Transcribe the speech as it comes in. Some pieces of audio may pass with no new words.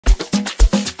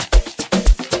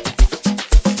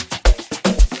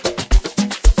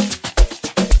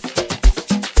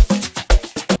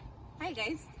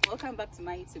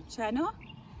YouTube channel.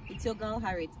 It's your girl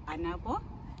Harriet Anabo.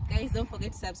 Guys, don't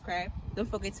forget to subscribe, don't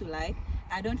forget to like,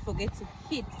 and don't forget to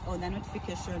hit on the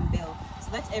notification bell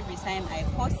so that every time I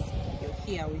post, you're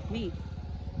here with me.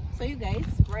 So you guys,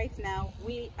 right now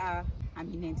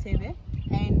I'm in Entebbe,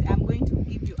 and I'm going to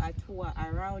give you a tour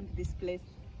around this place.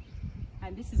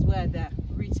 And this is where the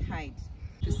rich hide,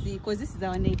 to see, because this is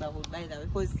our neighborhood, by the way,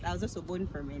 because I was also born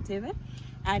from Entebbe,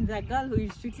 and the girl who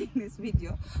is shooting this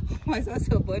video was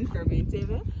also born from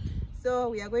Entebbe. So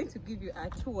we are going to give you a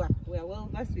tour. We are well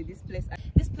versed with this place.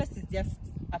 This place is just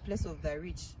a place of the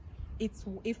rich. It's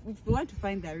if you want to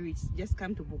find the rich, just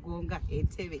come to BUGONGA,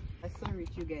 Entebbe. That's so rich,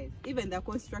 you guys. Even the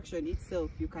construction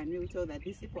itself, you can really tell that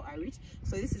these people are rich.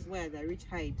 So this is where the rich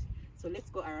hide. So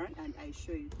let's go around and I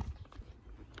show you.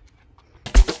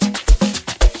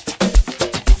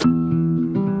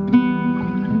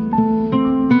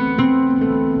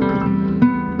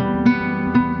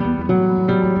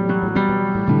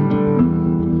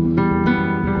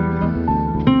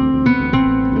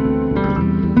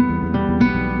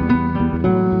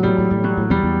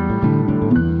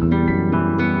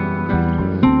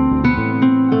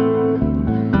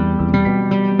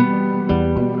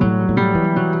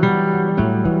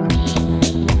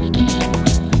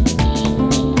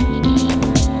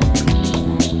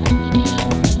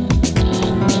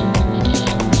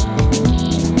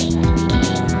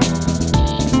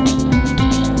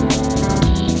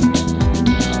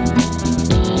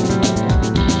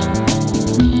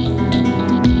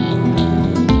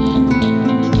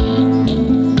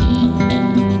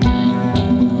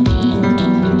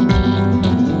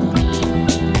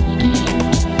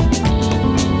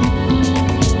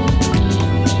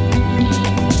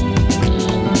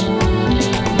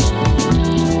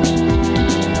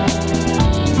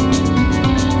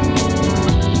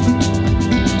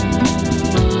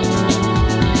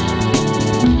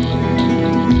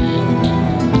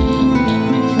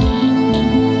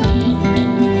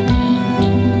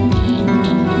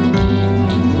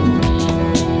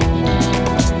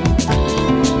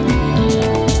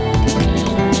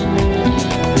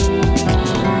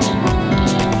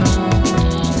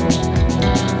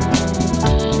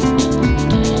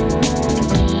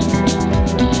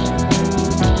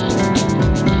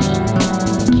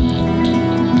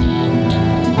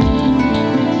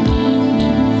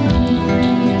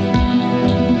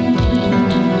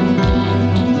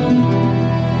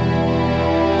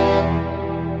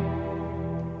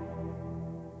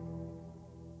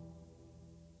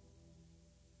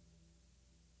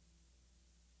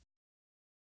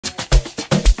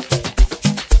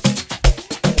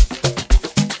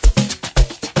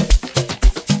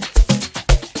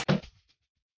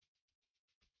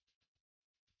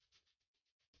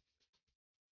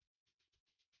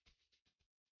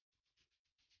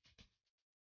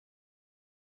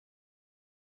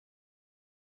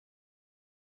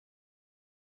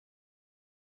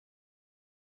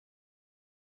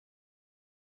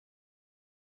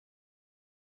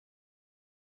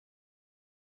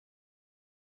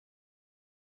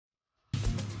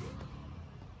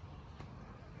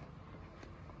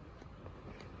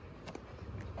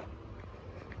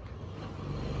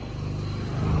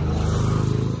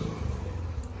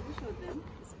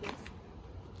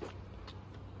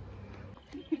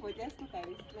 Just look at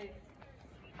this place.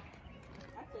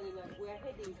 Actually, we are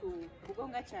heading to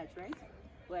BUGONGA Church, right?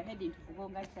 We are heading to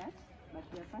BUGONGA Church, but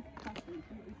we are passing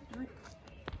through this route.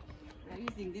 We are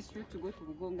using this route to go to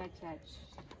BUGONGA Church.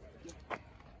 Yeah.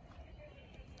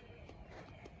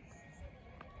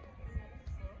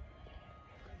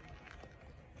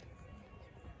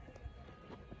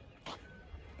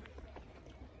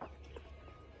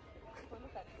 So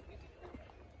look at this beautiful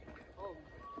home.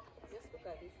 Just look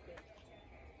at this thing.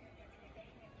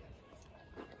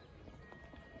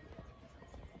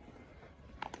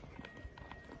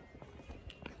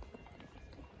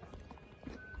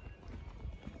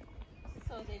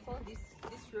 So they call this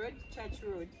road Church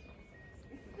Road.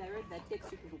 This is the road that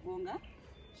takes you to BUGONGA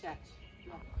Church.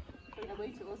 Yeah. So we are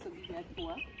going to also give you a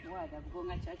tour where the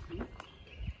BUGONGA Church is.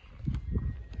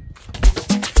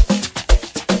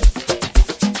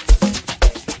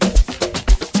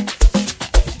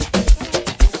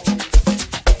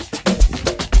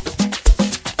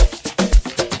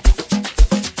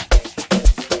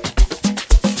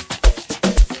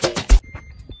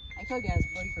 I told you I was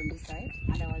born from this side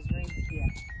and I was raised here.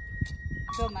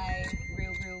 So my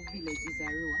real village is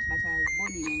Arua, but I was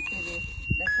born in Entebbe.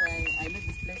 That's why I know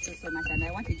this place so much, and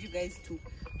I wanted you guys to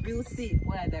really see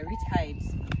where the rich hides.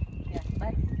 Yeah,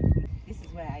 but this is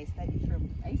where I studied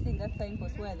from. I think that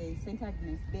signpost where the St.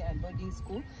 Agnes Day and boarding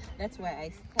school. That's where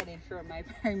I studied from, my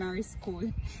primary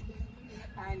school.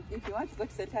 And if you want to go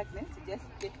to St. Agnes, you just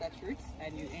take that route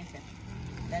and you enter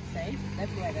that side.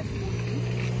 That's where the school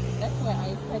is. That's where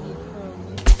I studied from.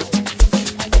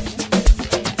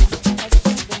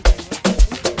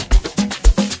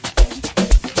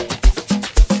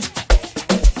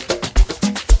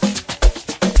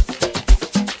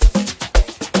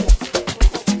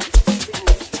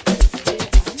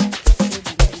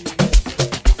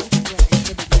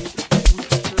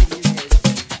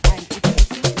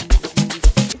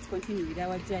 With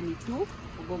our journey to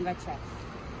BUGONGA Church.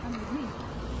 Come with me.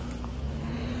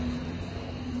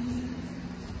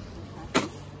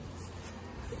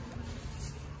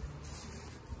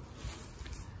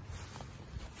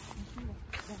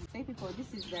 Say people,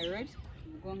 this is the road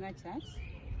BUGONGA Church.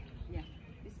 Yeah,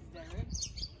 this is the road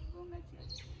BUGONGA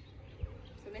Church.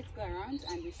 So let's go around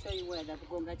and we'll show you where the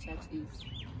BUGONGA Church is.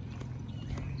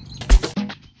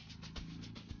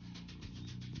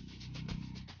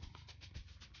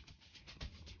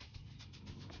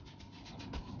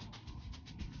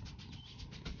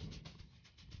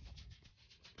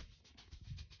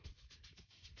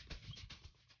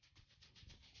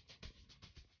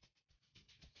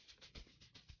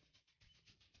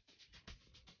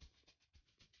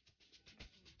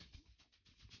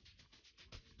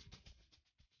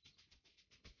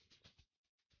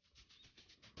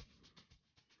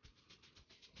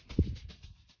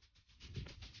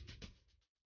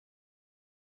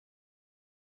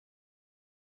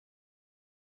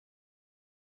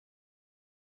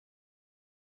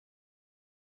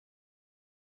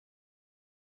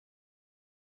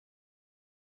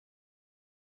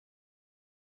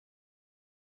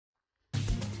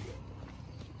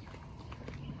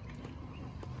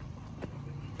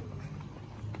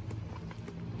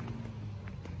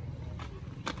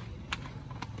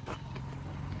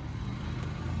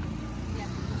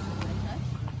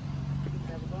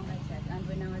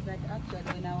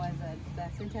 When I was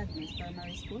at St. Agnes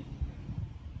Primary School,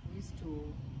 we used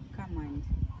to come and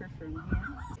pray from here.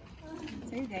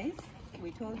 So you guys,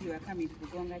 we told you we are coming to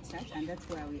BUGONGA Church, and that's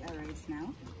where we are right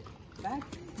now. But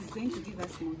he's going to give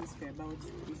us more history about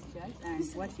this church and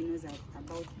what he knows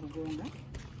about BUGONGA.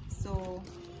 So,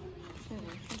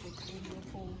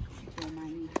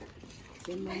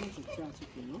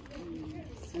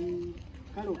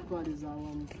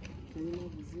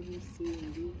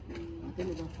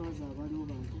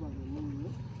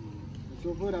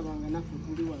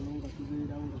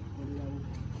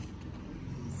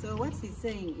 so what he's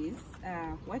saying is,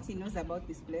 what he knows about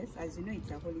this place, as you know, it's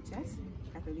a holy church,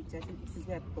 Catholic church. This is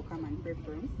where people come and pray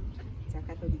from. It's a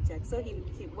Catholic church. So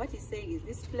what he's saying is,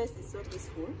 this place is so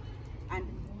peaceful, and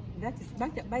that is,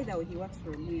 by the way, he works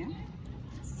from here.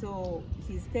 So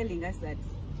he's telling us that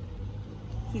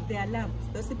they are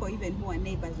loved. Those people, even who are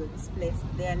neighbors of this place,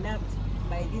 they are loved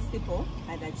by these people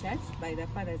at the church, by their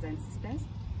fathers and sisters.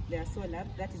 They are so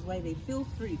loved. That is why they feel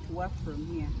free to work from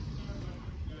here.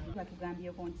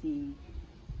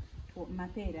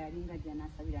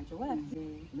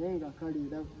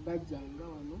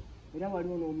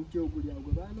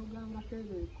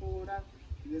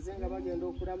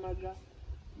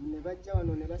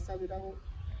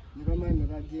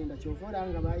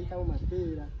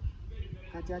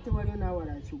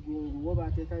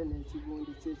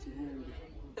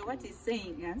 So what he's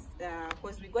saying is,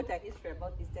 because we got a history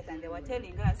about this church, and they were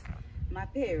telling us,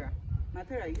 Mapera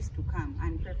used to come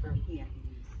and pray from here.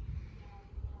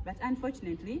 But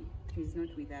unfortunately, he's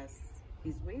not with us.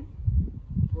 He's with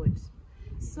God.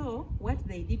 So what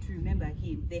they did to remember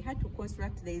him, they had to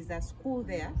construct, there is a school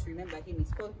there to remember him.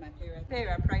 It's called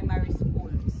Mapera Primary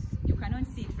School. You cannot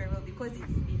see it very well because it's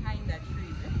behind that tree.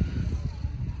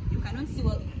 You cannot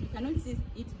see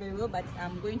it very well, but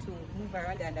I'm going to move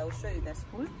around and I'll show you the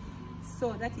school.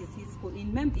 So that is his school.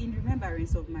 In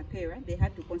remembrance of Mapera, they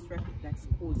had to construct that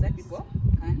school so that people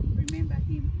can remember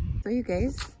him. So you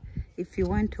guys, if you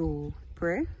want to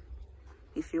pray,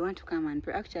 if you want to come and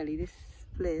pray, actually this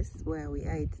place where we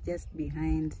are, it's just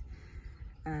behind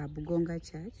BUGONGA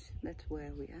Church. That's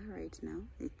where we are right now.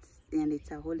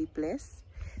 It's a holy place.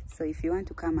 So if you want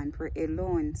to come and pray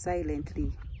alone,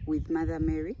 silently with Mother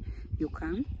Mary, you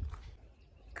come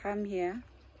here,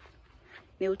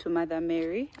 kneel to Mother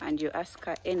Mary, and you ask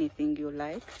her anything you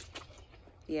like.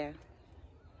 Yeah,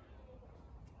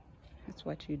 that's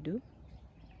what you do.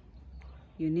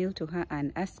 You kneel to her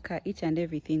and ask her each and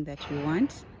everything that you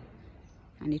want,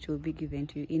 and it will be given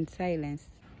to you in silence.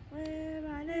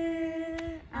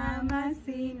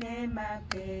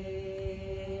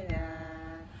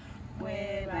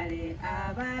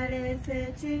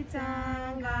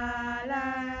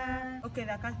 Okay,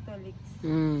 the Catholics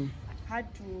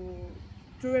had to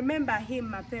to remember him,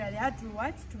 Mapera, they had to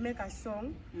what? To make a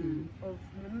song of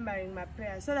remembering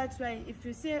Mapera. So that's why if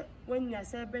you say when you are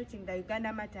celebrating the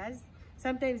Uganda Matters,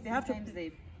 sometimes they have to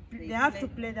play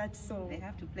that song. They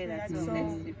have to play that song.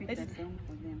 Let's repeat that song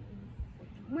for them.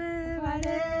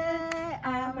 Mwebale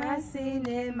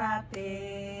amasine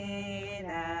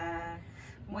Mapera,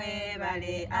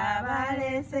 mwebale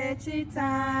abale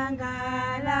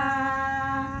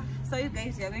sechitangala. So you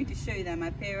guys, we are going to show you the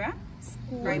Mapera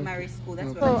Primary School.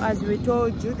 That's So as we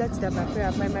told you, that's the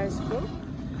Mapera Primary School.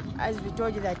 As we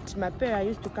told you that Mapera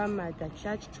used to come at the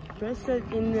church to pray. So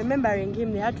in remembering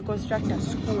him, they had to construct a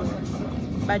school.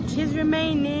 But his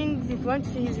remainings, if you want to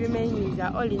see his remainings,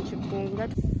 are all in Chipungu.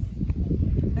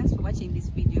 Thanks for watching this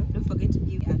video. Don't forget to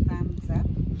give a thumbs up.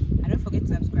 And don't forget to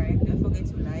subscribe. Don't forget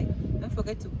to like. Don't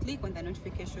forget to click on the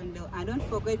notification bell. And don't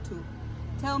forget to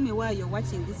tell me where you're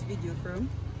watching this video from.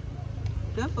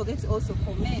 Don't forget to also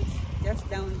comment just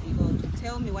down below to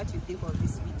tell me what you think of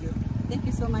this video. Thank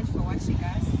you so much for watching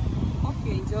us. Hope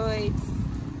you enjoyed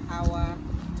our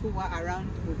tour around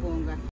Bugonga.